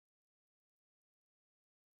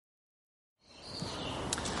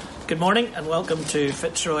Good morning and welcome to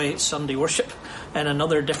Fitzroy Sunday Worship in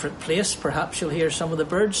another different place. Perhaps you'll hear some of the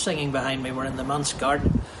birds singing behind me. We're in the manse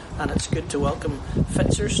garden and it's good to welcome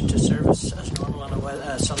Fitzers to service as normal on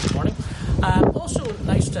a Sunday morning. Also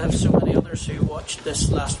nice to have so many others who watched this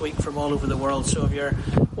last week from all over the world. So if you're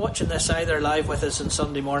watching this either live with us on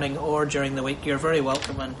Sunday morning or during the week, you're very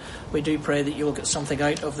welcome, and we do pray that you will get something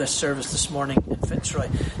out of this service this morning in Fitzroy.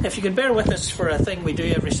 If you could bear with us for a thing we do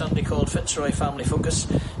every Sunday called Fitzroy Family Focus,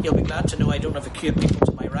 you'll be glad to know I don't have a queue of people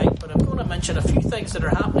to my right, but I'm going to mention a few things that are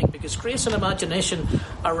happening because grace and imagination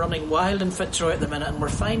are running wild in Fitzroy at the minute, and we're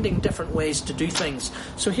finding different ways to do things.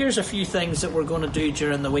 So here's a few things that we're going to do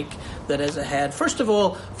during the week that is ahead. First of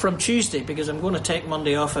all, from Tuesday, because I'm going to take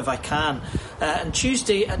Monday off if I can, and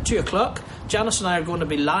Tuesday at 2 o'clock, Janice and I are going to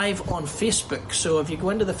be live on Facebook. So if you go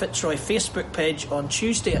into the Fitzroy Facebook page on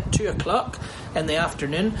Tuesday at 2 o'clock in the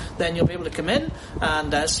afternoon, then you'll be able to come in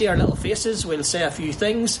and see our little faces. We'll say a few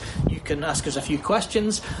things. You can ask us a few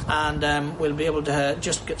questions, and we'll be able to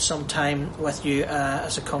just get some time with you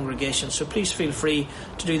as a congregation. So please feel free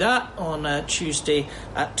to do that on Tuesday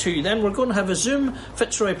at 2. Then we're going to have a Zoom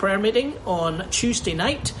Fitzroy prayer meeting on Tuesday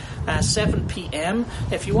night, 7 p.m.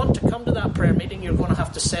 If you want to come to that prayer meeting, you're going to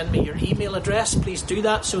have to send me your email address. Please do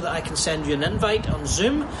that so that I can send you an invite on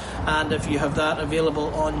Zoom. And if you have that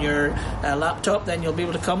available on your laptop, then you'll be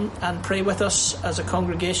able to come and pray with us as a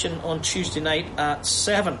congregation on Tuesday night at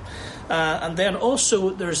 7. And then also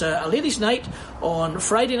there's a ladies' night on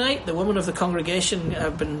Friday night. The women of the congregation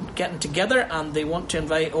have been getting together and they want to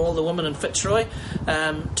invite all the women in Fitzroy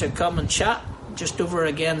to come and chat just over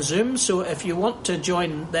again Zoom. So if you want to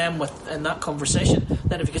join them in that conversation,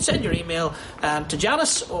 then if you could send your email to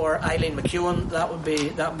Janice or Eileen McEwen, that would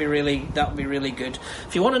be really good.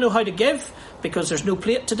 If you want to know how to give, because there's no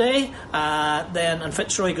plate today, and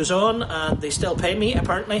Fitzroy goes on and they still pay me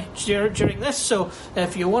apparently during this. So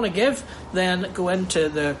if you want to give, then go into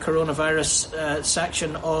the coronavirus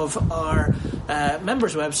section of our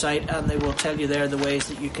members website, and they will tell you there the ways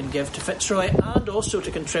that you can give to Fitzroy and also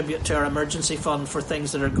to contribute to our emergency fund for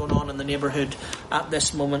things that are going on in the neighbourhood at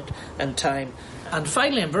this moment in time. And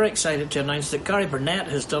finally, I'm very excited to announce that Gary Burnett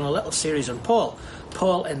has done a little series on Paul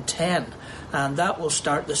in 10. And that will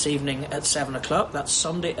start this evening at 7 o'clock. That's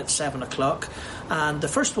Sunday at 7 o'clock. And the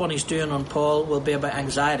first one he's doing on Paul will be about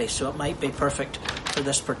anxiety, so it might be perfect for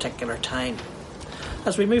this particular time.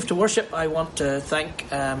 As we move to worship, I want to thank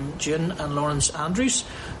June and Lawrence Andrews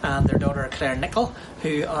and their daughter Claire Nichol,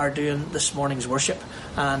 who are doing this morning's worship.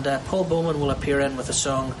 And Paul Bowman will appear in with a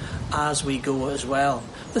song as we go as well.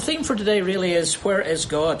 The theme for today really is, where is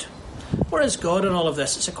God? Where is God in all of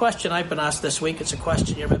this? It's a question I've been asked this week. It's a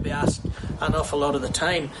question you're maybe asked an awful lot of the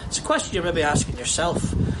time. It's a question you're maybe asking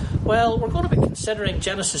yourself. Well, we're going to be considering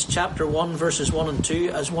Genesis chapter 1, verses 1 and 2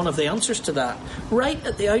 as one of the answers to that. Right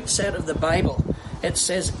at the outset of the Bible, it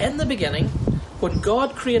says, "In the beginning, when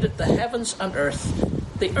God created the heavens and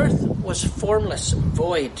earth, the earth was formless and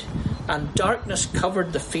void, and darkness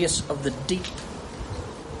covered the face of the deep.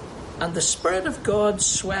 And the Spirit of God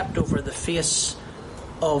swept over the face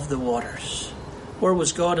of the waters." Where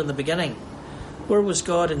was God in the beginning? Where was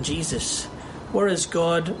God in Jesus? Where is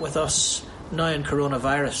God with us now in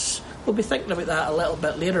coronavirus? We'll be thinking about that a little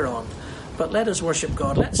bit later on. But let us worship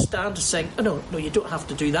God. Let's stand to sing. Oh, no, you don't have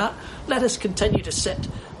to do that. Let us continue to sit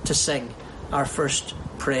to sing our first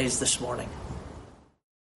praise this morning.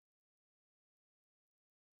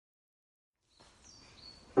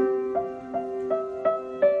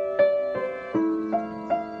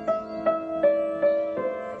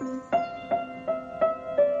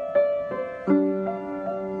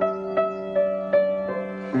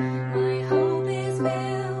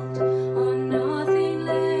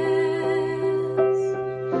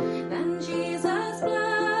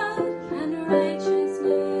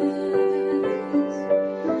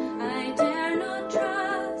 I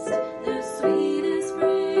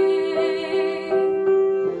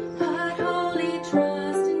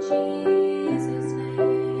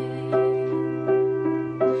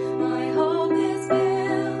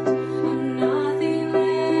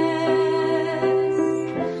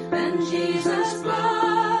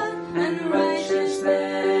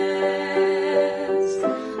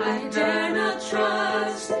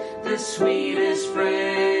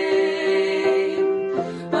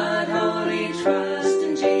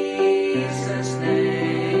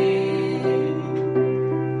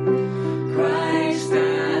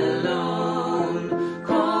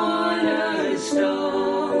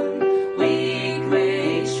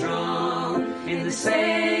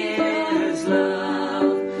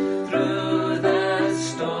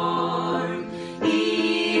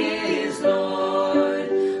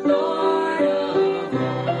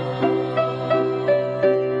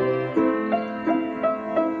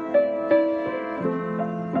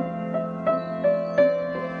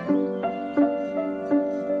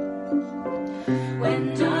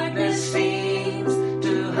When darkness seems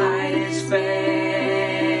to hide its face,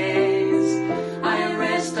 I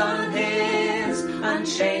rest on His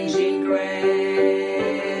unchanging grace.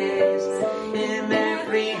 In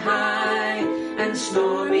every high and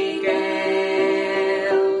stormy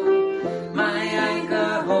gale, my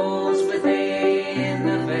anchor holds within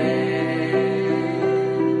the veil.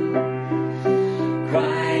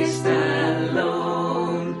 Christ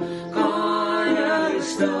alone, cornerstone,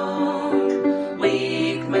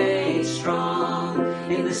 weak made strong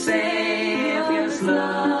in the Savior's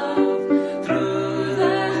love. Through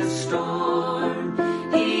the storm,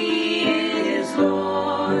 He is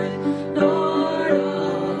Lord, Lord of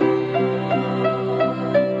all.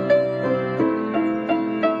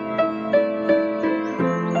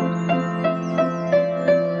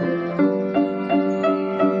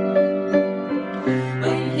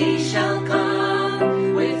 When He shall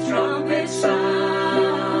come with trumpet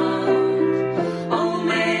sound, oh,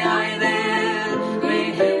 may I then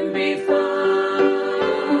with Him be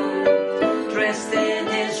found, dressed in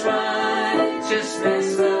His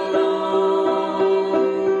righteousness alone,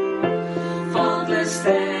 faultless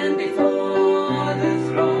stand before the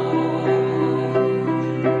throne.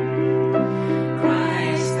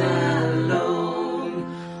 Christ alone,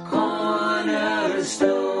 cornerstone,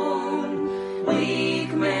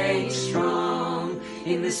 weak made strong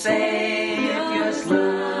in the Savior's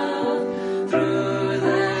love. Through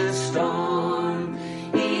the storm,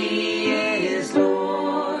 He is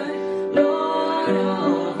Lord, Lord of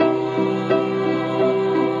all.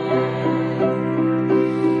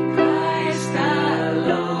 Christ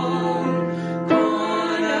alone,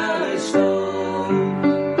 cornerstone,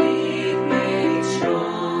 weak made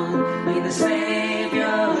strong in the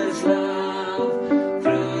Savior's love.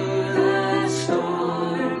 Through the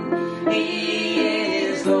storm, He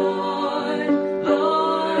is Lord,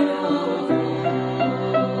 Lord of all.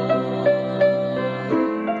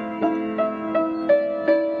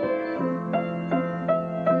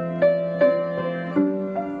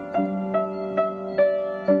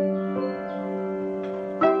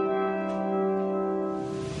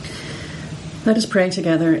 Let us pray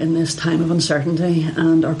together in this time of uncertainty,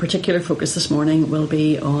 and our particular focus this morning will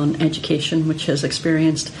be on education, which has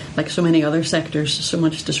experienced, like so many other sectors, so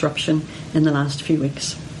much disruption in the last few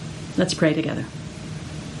weeks. Let's pray together.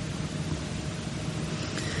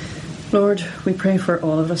 Lord, we pray for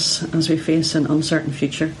all of us as we face an uncertain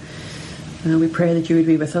future. We pray that you would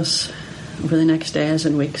be with us over the next days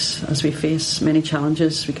and weeks as we face many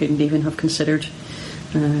challenges we couldn't even have considered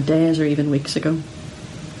days or even weeks ago.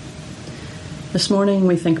 This morning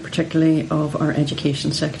we think particularly of our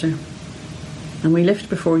education sector, and we lift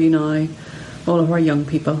before you now all of our young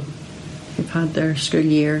people who've had their school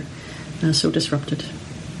year so disrupted.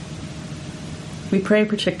 We pray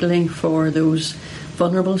particularly for those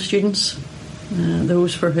vulnerable students,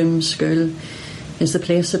 those for whom school is the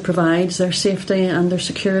place that provides their safety and their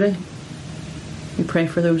security. We pray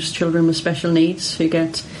for those children with special needs who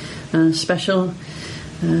get special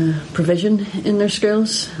provision in their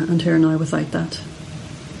schools and who are now without that.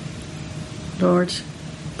 Lord,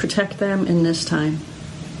 protect them in this time.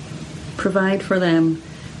 Provide for them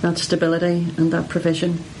that stability and that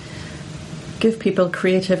provision. Give people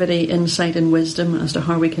creativity, insight and wisdom as to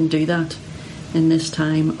how we can do that in this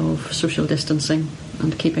time of social distancing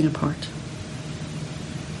and keeping apart.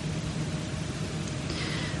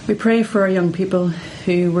 We pray for our young people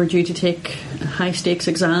who were due to take high stakes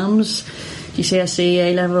exams, GCSE,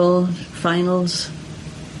 A-level, finals.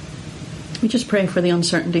 We just pray for the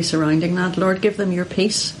uncertainty surrounding that. Lord, give them your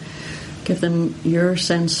peace. Give them your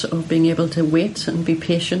sense of being able to wait and be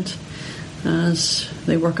patient as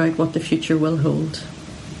they work out what the future will hold.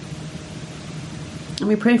 And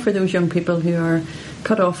we pray for those young people who are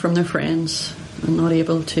cut off from their friends and not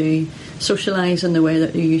able to socialise in the way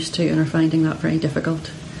that they used to and are finding that very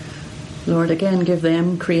difficult. Lord, again, give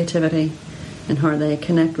them creativity in how they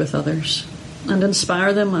connect with others, and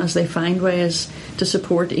inspire them as they find ways to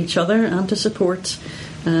support each other and to support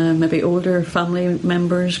maybe older family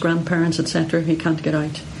members, grandparents, etc. who can't get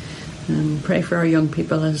out. Pray for our young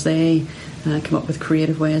people as they come up with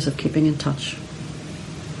creative ways of keeping in touch.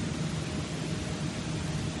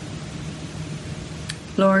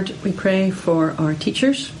 Lord, we pray for our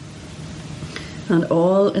teachers and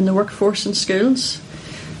all in the workforce and schools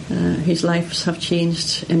whose lives have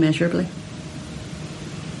changed immeasurably.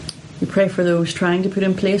 We pray for those trying to put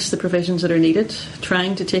in place the provisions that are needed,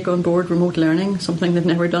 trying to take on board remote learning, something they've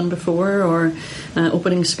never done before, or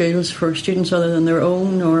opening schools for students other than their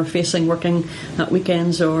own, or facing working at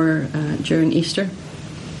weekends or during Easter.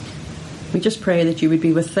 We just pray that you would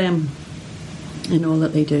be with them in all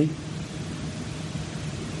that they do.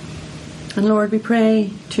 And Lord, we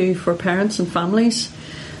pray too for parents and families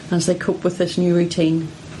as they cope with this new routine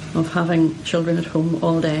of having children at home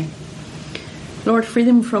all day. Lord, free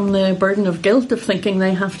them from the burden of guilt of thinking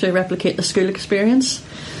they have to replicate the school experience.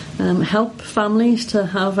 Help families to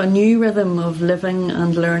have a new rhythm of living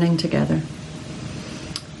and learning together.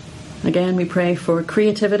 Again, we pray for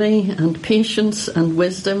creativity and patience and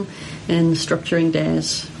wisdom in structuring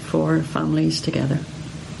days for families together.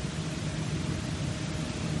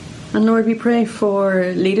 And Lord, we pray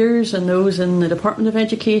for leaders and those in the Department of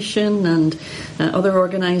Education and other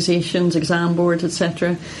organisations, exam boards,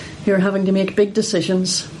 etc., who are having to make big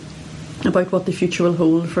decisions about what the future will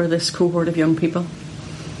hold for this cohort of young people.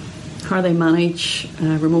 How they manage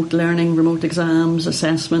remote learning, remote exams,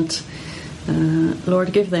 assessment.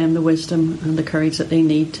 Lord, give them the wisdom and the courage that they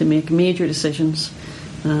need to make major decisions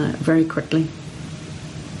very quickly.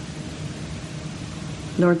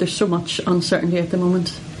 Lord, there's so much uncertainty at the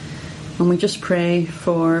moment, and we just pray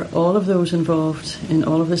for all of those involved in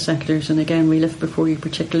all of the sectors. And again, we lift before you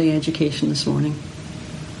particularly education this morning.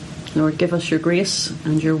 Lord, give us your grace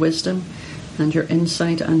and your wisdom and your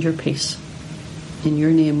insight and your peace. In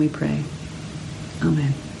your name we pray.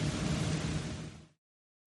 Amen.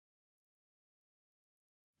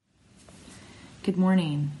 Good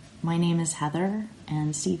morning. My name is Heather,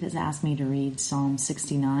 and Steve has asked me to read Psalm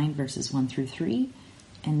 69, verses 1 through 3,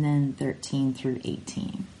 and then 13 through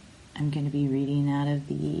 18. I'm going to be reading out of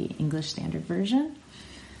the English Standard Version,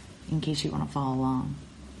 in case you want to follow along.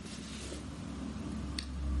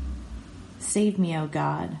 Save me, O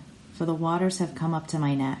God, for the waters have come up to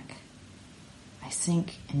my neck. I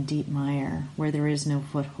sink in deep mire where there is no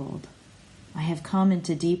foothold. I have come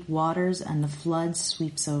into deep waters, and the flood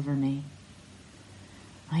sweeps over me.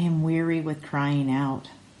 I am weary with crying out.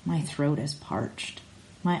 My throat is parched.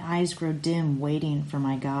 My eyes grow dim waiting for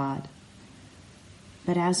my God.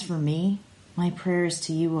 But as for me, my prayer is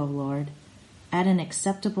to you, O Lord. At an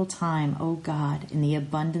acceptable time, O God, in the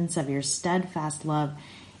abundance of your steadfast love,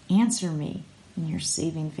 answer me in your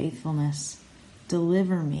saving faithfulness.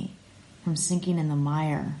 Deliver me from sinking in the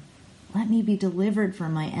mire. Let me be delivered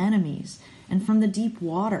from my enemies and from the deep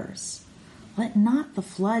waters. Let not the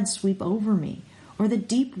flood sweep over me, or the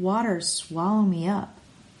deep waters swallow me up,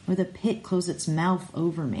 or the pit close its mouth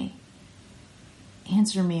over me.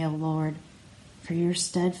 Answer me, O Lord, for your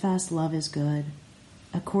steadfast love is good.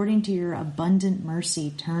 According to your abundant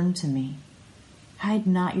mercy, turn to me. Hide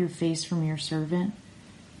not your face from your servant,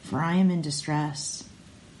 for I am in distress.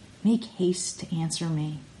 Make haste to answer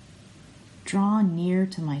me. Draw near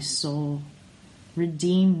to my soul.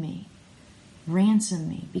 Redeem me. Ransom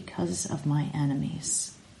me because of my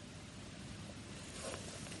enemies.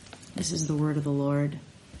 This is the word of the Lord.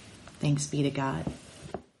 Thanks be to God.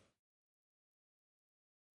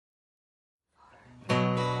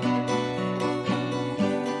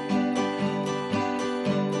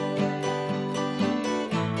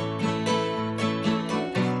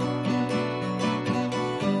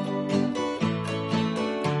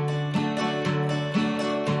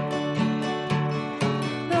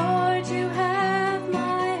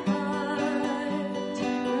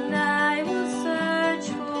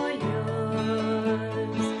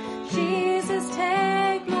 Take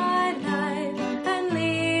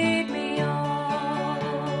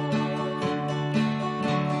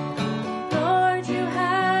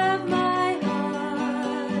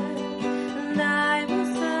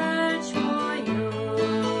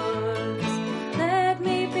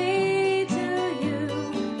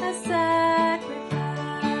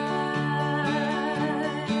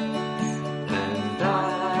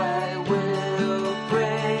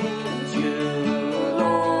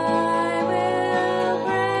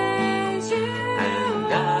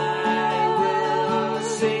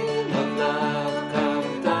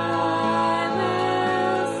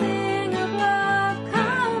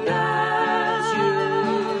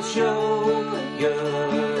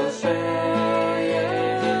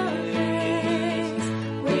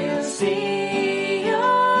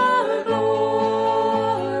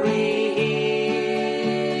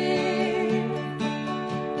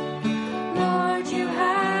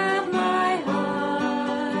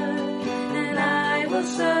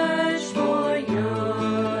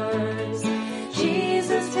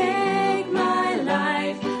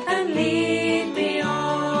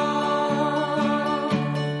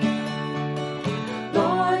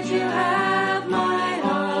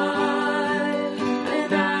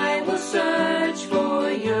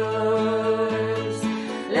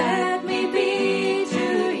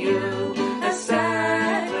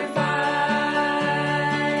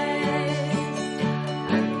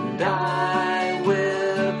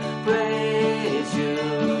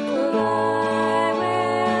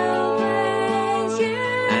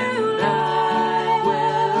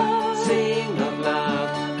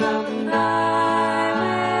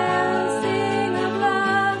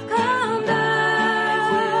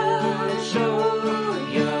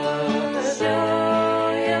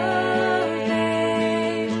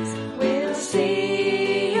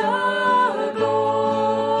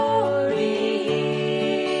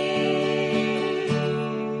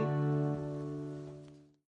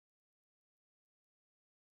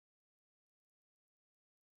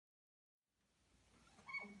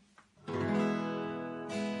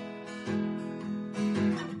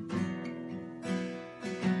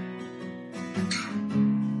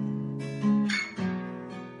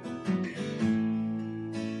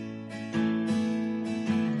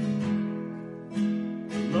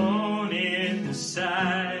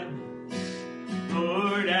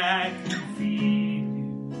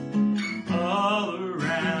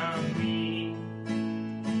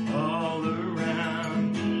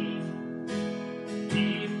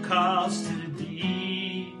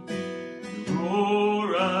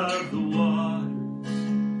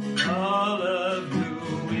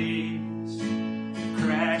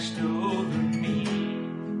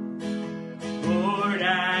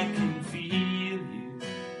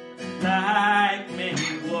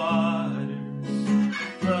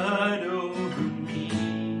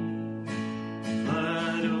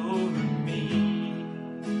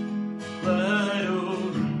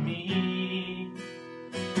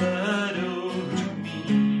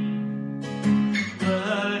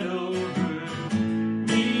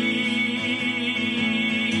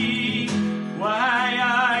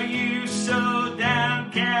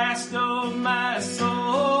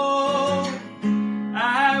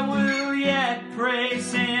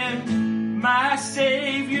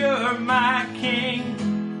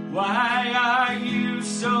Why are you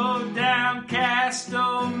so downcast,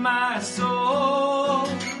 oh my soul?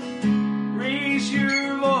 Raise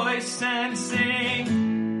your voice and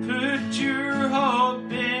sing, put your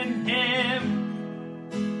hope in Him.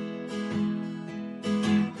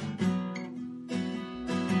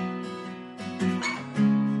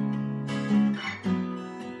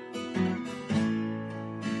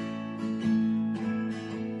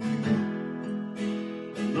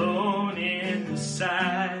 Alone in the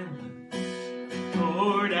silence,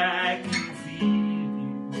 Lord, I can feel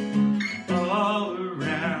you all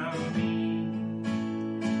around me,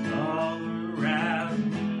 all around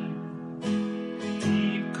me.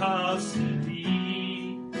 Deep calls to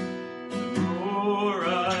thee, the roar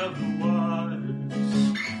of the waters,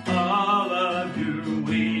 all of your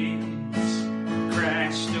waves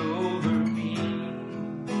crashed over me.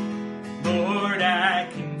 Lord, I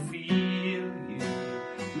can feel you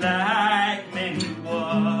like many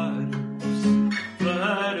waters,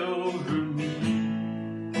 flood over me,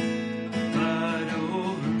 flood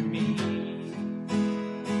over me,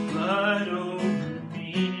 flood over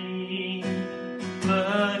me,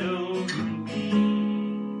 flood over me,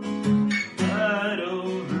 flood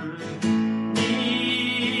over me.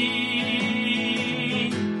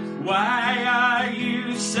 Why are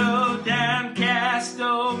you so downcast,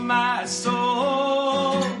 oh my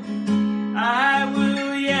soul? I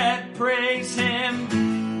will yet praise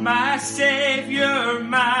Him, my Savior,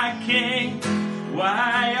 my King.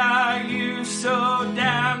 Why are you so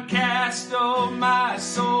downcast, oh my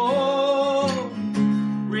soul?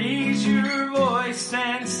 Raise your voice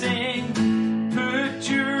and sing, put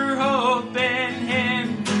your hope in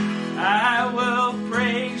Him. I will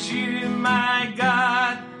praise you, my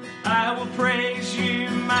God. I will praise you,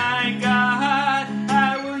 my God.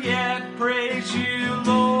 I will yet praise you,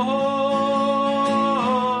 Lord.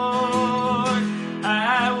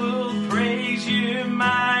 I will praise you,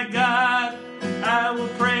 my God. I will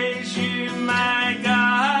praise you, my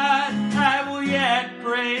God. I will yet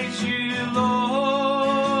praise you, Lord.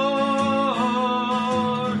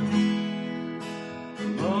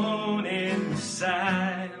 Alone in the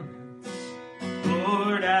silence,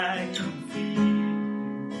 Lord, I can feel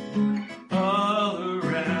all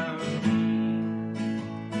around me,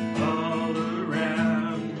 all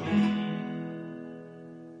around me.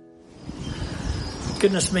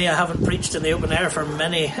 Goodness me, I haven't preached in the open air for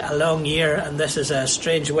many a long year, and this is a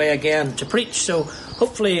strange way again to preach. So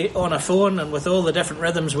hopefully on a phone and with all the different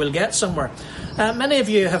rhythms we'll get somewhere. Many of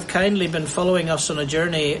you have kindly been following us on a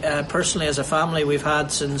journey, personally as a family we've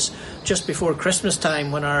had since just before Christmas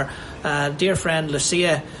time, when our dear friend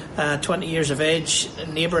Lucia, 20 years of age,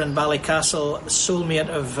 neighbour in Ballycastle, soulmate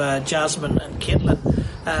of Jasmine and Caitlin,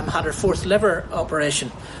 had her 4th liver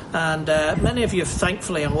operation. And many of you have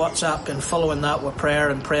thankfully on WhatsApp been following that with prayer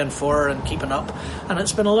and praying for her and keeping up. And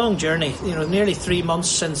it's been a long journey, nearly 3 months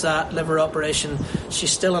since that liver operation.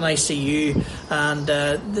 She's still in ICU, and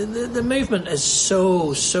the movement is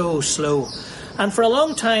so slow. And for a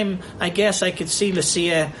long time, I guess I could see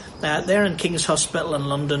Lucia there in King's Hospital in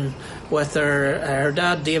London with her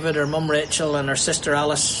dad David, her mum Rachel and her sister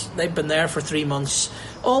Alice. They've been there for 3 months,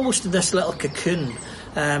 almost in this little cocoon.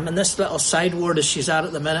 In this little side ward as she's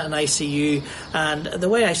at the minute in ICU. And the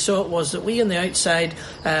way I saw it was that we on the outside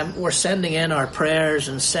were sending in our prayers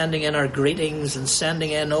and sending in our greetings and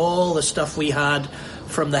sending in all the stuff we had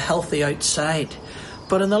from the healthy outside.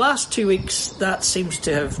 But in the last 2 weeks, that seems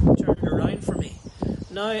to have turned around for me.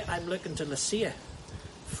 Now I'm looking to Lucia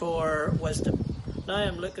for wisdom. Now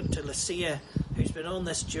I'm looking to Lucia, who's been on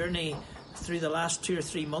this journey through the last 2 or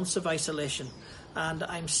 3 months of isolation. And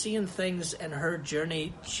I'm seeing things in her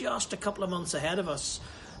journey just a couple of months ahead of us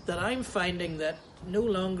that I'm finding that no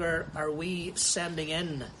longer are we sending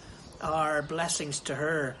in our blessings to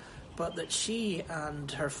her, but that she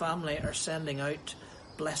and her family are sending out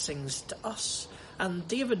blessings to us. And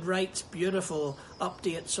David writes beautiful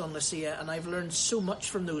updates on Lucia, and I've learned so much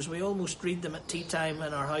from those. We almost read them at tea time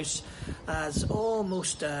in our house as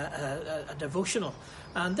almost a devotional.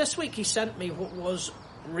 And this week he sent me what was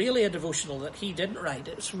really a devotional that he didn't write.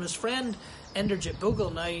 It was from his friend Inderjit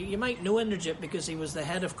Bogle. Now, you might know Inderjit because he was the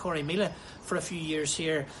head of Corrymeela for a few years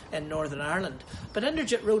here in Northern Ireland. But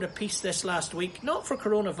Inderjit wrote a piece this last week, not for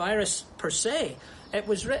coronavirus per se. It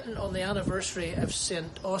was written on the anniversary of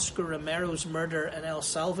St. Oscar Romero's murder in El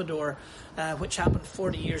Salvador, which happened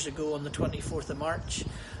 40 years ago on the 24th of March.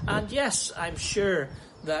 And yes, I'm sure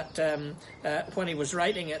that when he was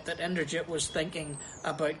writing it, that Inderjit was thinking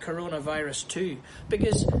about coronavirus too.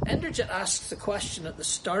 Because Inderjit asks the question at the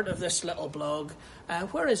start of this little blog,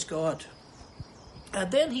 where is God?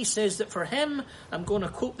 And then he says that for him, I'm going to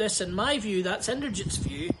quote this, in my view, that's Inderjit's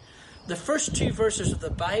view, The first 2 verses of the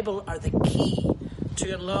Bible are the key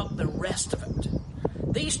to unlock the rest of it.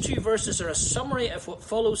 These 2 verses are a summary of what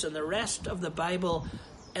follows, and the rest of the Bible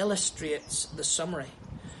illustrates the summary.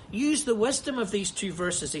 Use the wisdom of these 2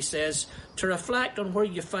 verses, he says, to reflect on where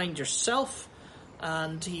you find yourself,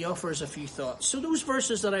 and he offers a few thoughts. So those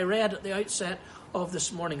verses that I read at the outset of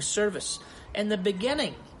this morning's service. In the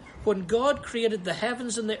beginning, when God created the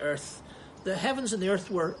heavens and the earth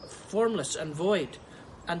were formless and void,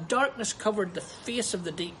 and darkness covered the face of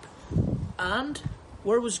the deep. And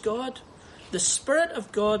where was God? The Spirit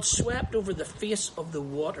of God swept over the face of the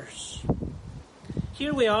waters.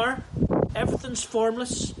 Here we are. Everything's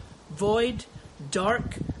formless, void,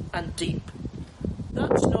 dark, and deep.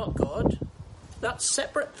 That's not God. That's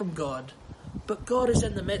separate from God. But God is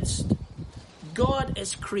in the midst. God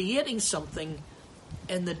is creating something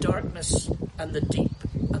in the darkness and the deep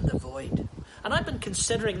and the void. And I've been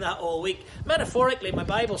considering that all week. Metaphorically, my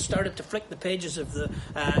Bible started to flick the pages of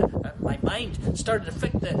my mind started to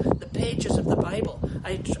flick the pages of the Bible.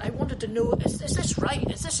 I wanted to know, is this right?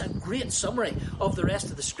 Is this a great summary of the rest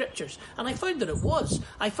of the Scriptures? And I found that it was.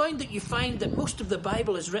 I found that you find that most of the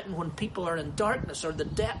Bible is written when people are in darkness or the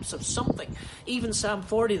depths of something. Even Psalm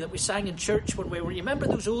 40 that we sang in church when we were, you remember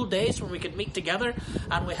those old days when we could meet together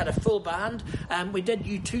and we had a full band? We did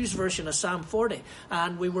U2's version of Psalm 40,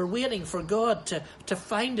 and we were waiting for God to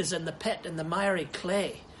find us in the pit, in the miry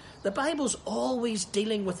clay. The Bible's always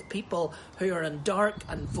dealing with people who are in dark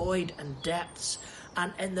and void and depths.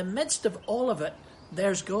 And in the midst of all of it,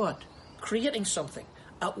 there's God creating something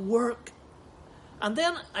at work. And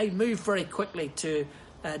then I move very quickly to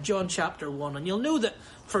John chapter 1. And you'll know that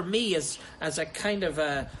for me, as a kind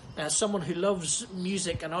of someone who loves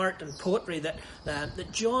music and art and poetry,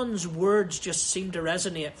 that John's words just seem to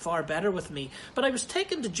resonate far better with me. But I was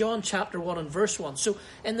taken to John chapter 1 and verse 1. So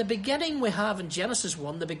in the beginning we have in Genesis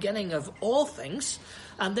 1 the beginning of all things.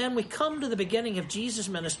 And then we come to the beginning of Jesus'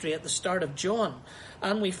 ministry at the start of John.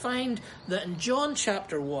 And we find that in John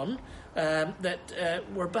chapter 1 that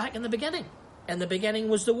we're back in the beginning. In the beginning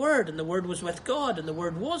was the Word, and the Word was with God, and the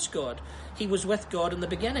Word was God. He was with God in the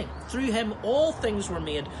beginning. Through him all things were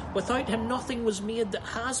made. Without him nothing was made that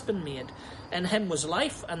has been made. In him was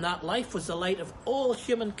life, and that life was the light of all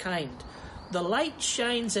humankind. The light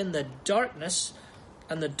shines in the darkness,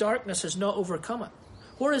 and the darkness has not overcome it.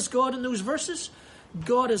 Where is God in those verses?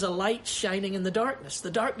 God is a light shining in the darkness.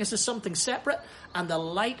 The darkness is something separate, and the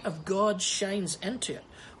light of God shines into it.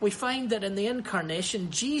 We find that in the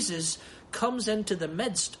incarnation, Jesus comes into the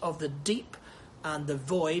midst of the deep and the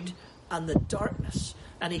void and the darkness,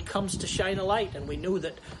 and he comes to shine a light. And we know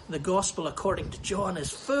that the gospel according to John is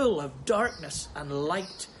full of darkness and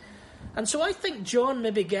light. And so I think John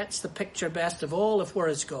maybe gets the picture best of all of where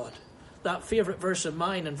is God. That favourite verse of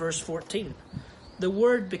mine in verse 14. The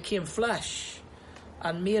Word became flesh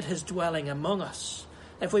and made his dwelling among us.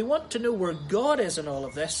 If we want to know where God is in all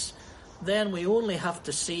of this, then we only have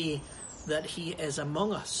to see that he is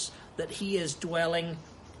among us, that he is dwelling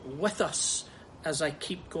with us, as I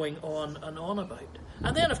keep going on and on about.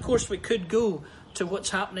 And then, of course, we could go to what's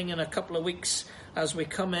happening in a couple of weeks as we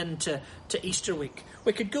come into Easter week.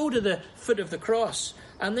 We could go to the foot of the cross,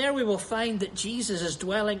 and there we will find that Jesus is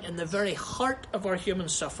dwelling in the very heart of our human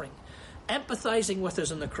suffering, empathizing with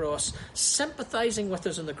us on the cross, sympathizing with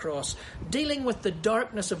us on the cross, dealing with the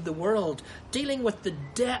darkness of the world, dealing with the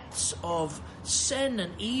depths of sin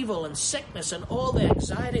and evil and sickness and all the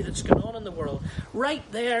anxiety that's going on in the world. Right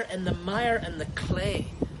there in the mire and the clay,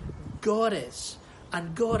 God is.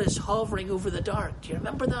 And God is hovering over the dark. Do you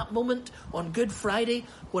remember that moment on Good Friday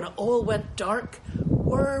when it all went dark?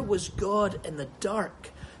 Where was God in the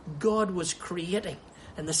dark? God was creating.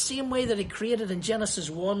 In the same way that he created in Genesis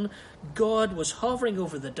 1, God was hovering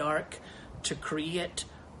over the dark to create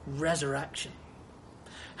resurrection.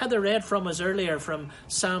 Heather read from us earlier from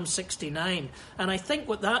Psalm 69, and I think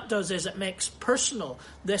what that does is it makes personal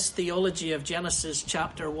this theology of Genesis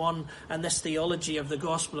chapter 1 and this theology of the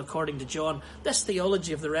Gospel according to John, this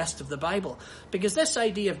theology of the rest of the Bible. Because this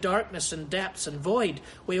idea of darkness and depths and void,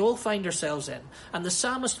 we all find ourselves in, and the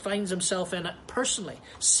psalmist finds himself in it personally.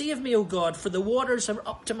 Save me, O God, for the waters are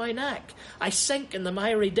up to my neck. I sink in the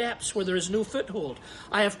miry depths where there is no foothold.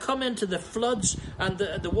 I have come into the floods, and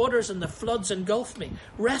the waters and the floods engulf me.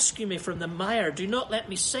 Rescue me from the mire. Do not let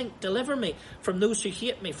me sink. Deliver me from those who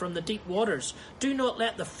hate me, from the deep waters. Do not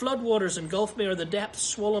let the flood waters engulf me, or the depths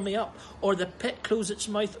swallow me up, or the pit close its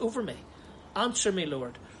mouth over me. Answer me,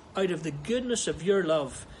 Lord, out of the goodness of your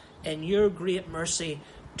love. In your great mercy,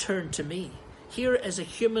 turn to me. Here is a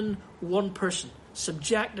human, one person,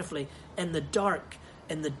 subjectively in the dark,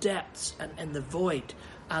 in the depths, and in the void.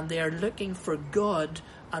 And they are looking for God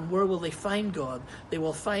And where will they find God? They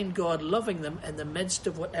will find God loving them in the midst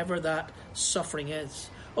of whatever that suffering is.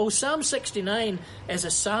 Oh, Psalm 69 is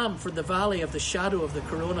a psalm for the valley of the shadow of the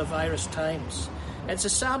coronavirus times. It's a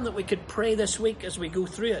psalm that we could pray this week as we go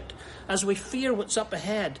through it, as we fear what's up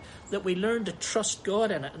ahead, that we learn to trust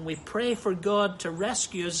God in it, and we pray for God to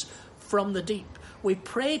rescue us from the deep. We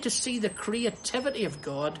pray to see the creativity of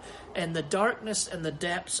God in the darkness and the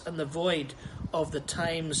depths and the void of the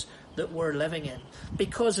times that we're living in.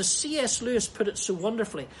 Because as C.S. Lewis put it so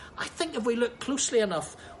wonderfully, I think if we look closely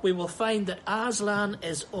enough, we will find that Aslan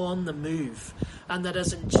is on the move. And that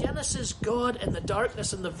as in Genesis, God in the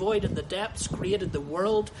darkness and the void and the depths created the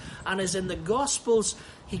world, and as in the Gospels,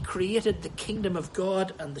 he created the kingdom of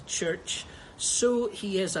God and the church, so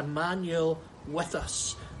he is Emmanuel with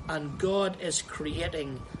us. And God is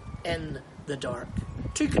creating in the dark.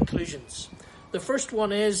 Two conclusions. The first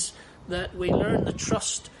one is that we learn the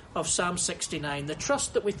trust of Psalm 69, the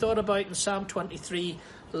trust that we thought about in Psalm 23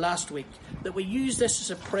 last week, that we use this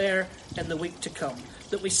as a prayer in the week to come,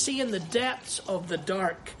 that we see in the depths of the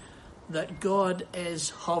dark that God is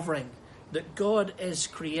hovering, that God is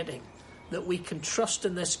creating, that we can trust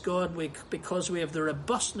in this God because we have the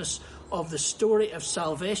robustness of the story of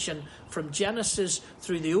salvation from Genesis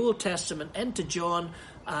through the Old Testament into John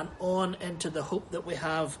and on into the hope that we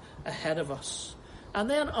have ahead of us. And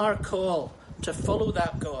then our call to follow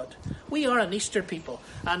that God. We are an Easter people,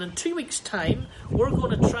 and in 2 weeks' time, we're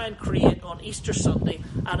going to try and create on Easter Sunday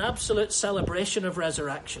an absolute celebration of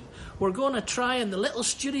resurrection. We're going to try in the little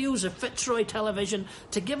studios of Fitzroy Television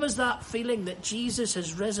to give us that feeling that Jesus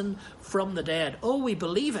has risen from the dead. Oh, we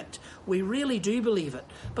believe it. We really do believe it.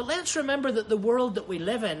 But let's remember that the world that we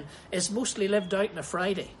live in is mostly lived out on a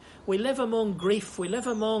Friday. We live among grief, we live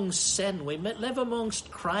among sin, we live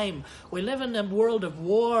amongst crime, we live in a world of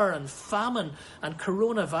war and famine and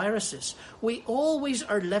coronaviruses. We always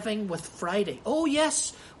are living with Friday. Oh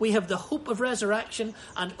yes, we have the hope of resurrection,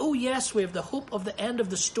 and oh yes, we have the hope of the end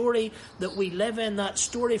of the story that we live in, that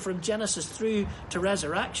story from Genesis through to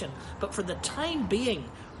resurrection. But for the time being,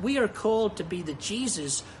 we are called to be the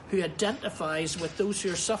Jesus who identifies with those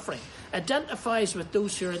who are suffering, identifies with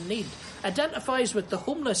those who are in need, identifies with the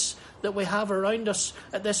homeless that we have around us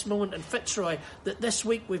at this moment in Fitzroy, that this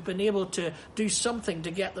week we've been able to do something to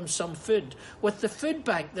get them some food. With the food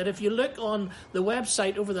bank, that if you look on the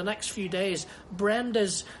website over the next few days,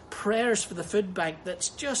 Brenda's prayers for the food bank, that's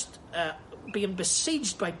just being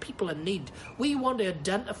besieged by people in need. We want to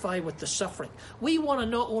identify with the suffering. We want to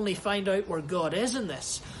not only find out where God is in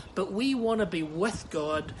this, but we want to be with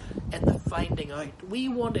God in the finding out. We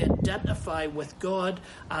want to identify with God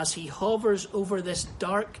as he hovers over this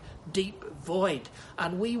dark, deep void.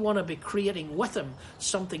 And we want to be creating with him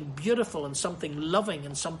something beautiful and something loving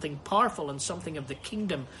and something powerful and something of the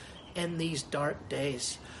kingdom in these dark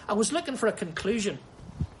days. I was looking for a conclusion,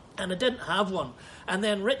 and I didn't have one. And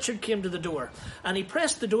then Richard came to the door, and he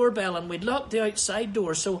pressed the doorbell, and we'd locked the outside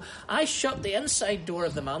door. So I shut the inside door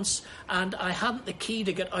of the manse, and I hadn't the key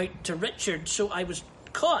to get out to Richard, so I was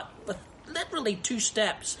caught with literally 2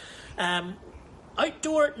 steps.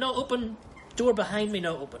 Outdoor, not open, door behind me,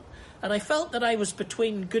 not open. And I felt that I was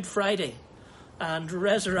between Good Friday and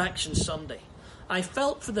Resurrection Sunday. I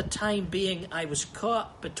felt for the time being I was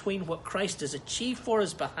caught between what Christ has achieved for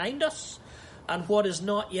us behind us and what is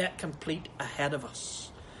not yet complete ahead of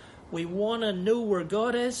us. We want to know where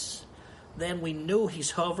God is, then we know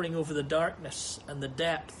he's hovering over the darkness and the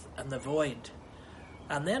depth and the void.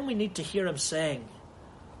 And then we need to hear him saying,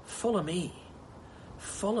 follow me,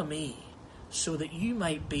 so that you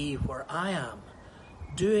might be where I am,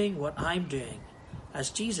 doing what I'm doing,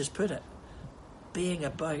 as Jesus put it, being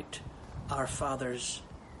about our Father's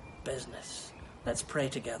business. Let's pray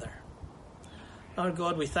together. Our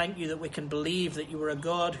God, we thank you that we can believe that you were a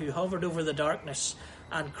God who hovered over the darkness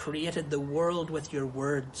and created the world with your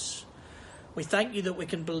words. We thank you that we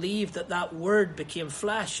can believe that that word became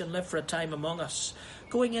flesh and lived for a time among us,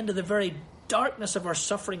 going into the very darkness of our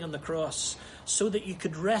suffering on the cross, so that you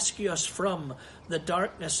could rescue us from the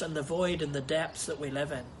darkness and the void and the depths that we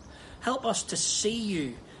live in. Help us to see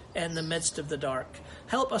you in the midst of the dark.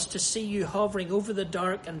 Help us to see you hovering over the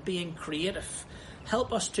dark and being creative.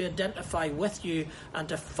 Help us to identify with you and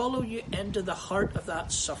to follow you into the heart of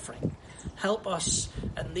that suffering. Help us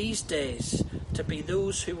in these days to be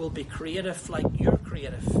those who will be creative like you're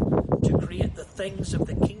creative, to create the things of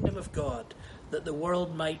the kingdom of God, that the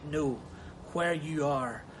world might know where you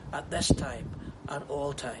are at this time and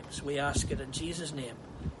all times. We ask it in Jesus' name.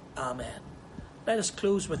 Amen. Let us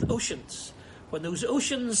close with oceans. When those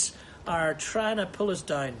oceans are trying to pull us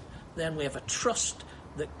down, then we have a trust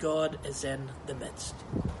that God is in the midst.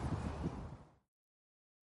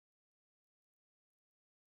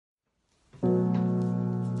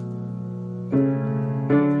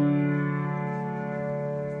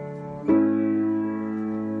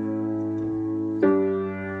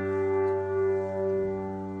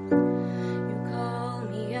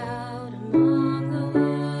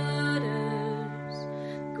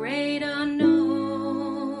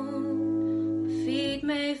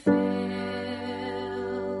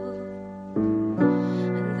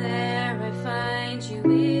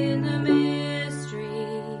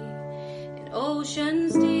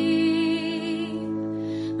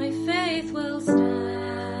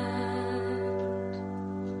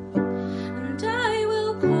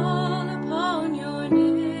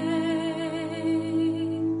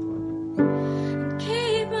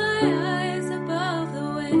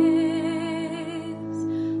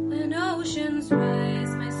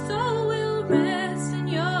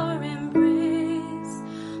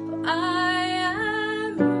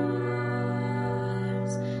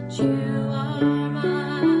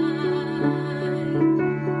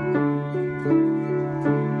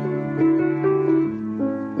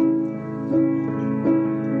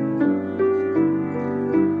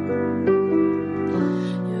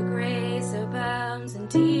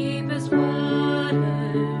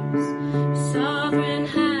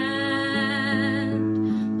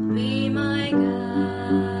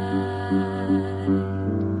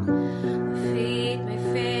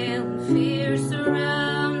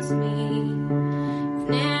 surrounds me.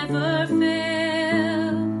 Never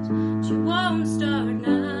failed, she won't start now.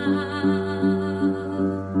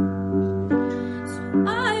 So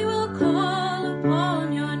I will call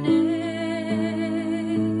upon your name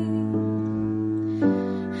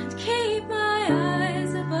and keep my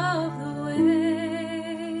eyes above the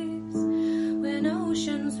waves. When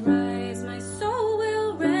oceans rise, my soul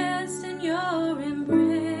will rest in your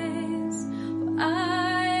embrace. For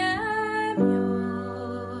I am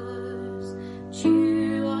yours, and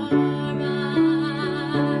you are mine.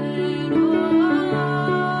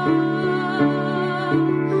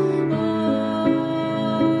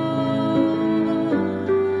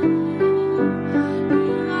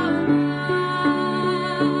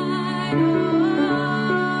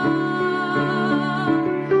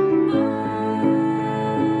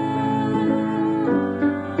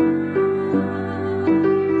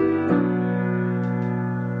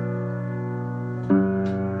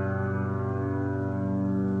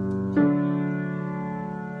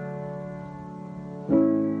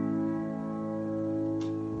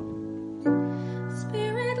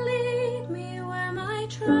 Spirit, lead me where my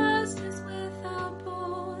trust is without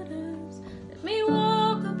borders. Let me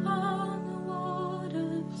walk upon the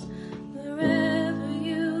waters wherever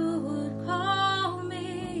you would call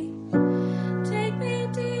me. Take me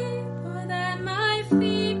deeper than my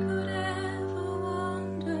feet could ever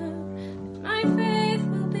wander. My faith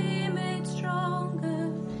will be made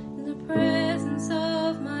stronger in the presence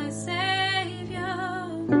of my Savior.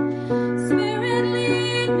 Spirit,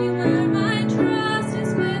 lead me where my trust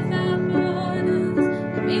is without borders.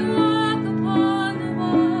 Let me walk upon the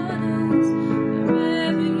waters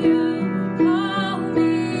wherever you would call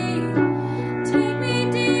me. Take me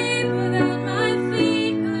deeper than my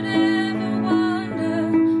feet could ever wander.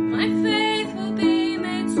 My faith will be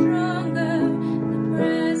made stronger in the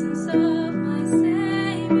presence of my Savior.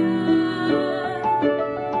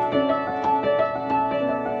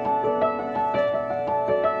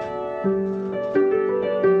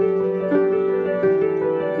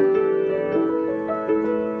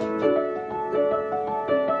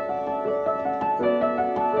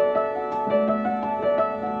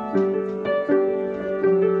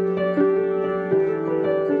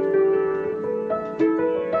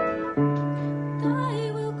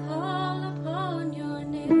 I will call upon your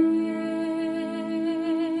name.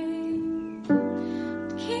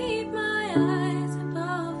 Keep my eyes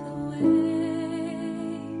above the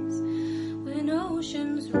waves. When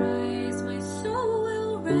oceans rise, my soul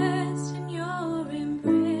will rest in your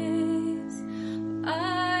embrace.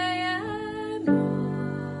 I am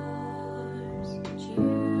yours, and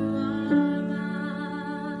you are mine.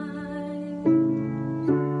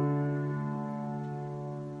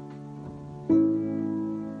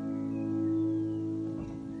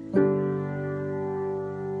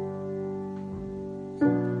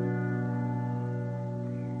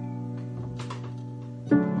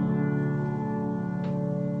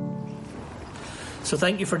 So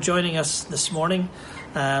thank you for joining us this morning.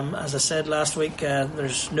 As I said last week,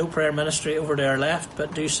 there's no prayer ministry over to our left,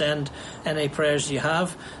 but do send any prayers you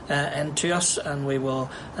have in to us, and we will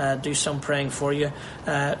do some praying for you.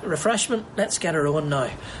 Refreshment, let's get our own now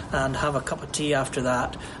and have a cup of tea after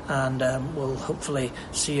that, and we'll hopefully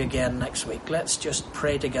see you again next week. Let's just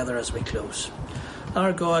pray together as we close.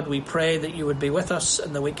 Our God, we pray that you would be with us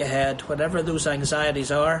in the week ahead, whatever those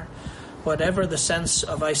anxieties are, whatever the sense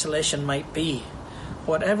of isolation might be,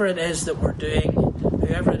 whatever it is that we're doing,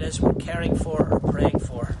 whoever it is we're caring for or praying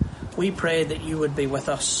for. We pray that you would be with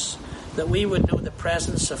us, that we would know the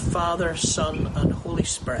presence of Father, Son, and Holy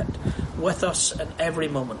Spirit with us in every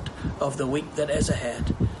moment of the week that is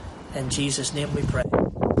ahead. In Jesus' name we pray.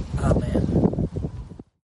 Amen.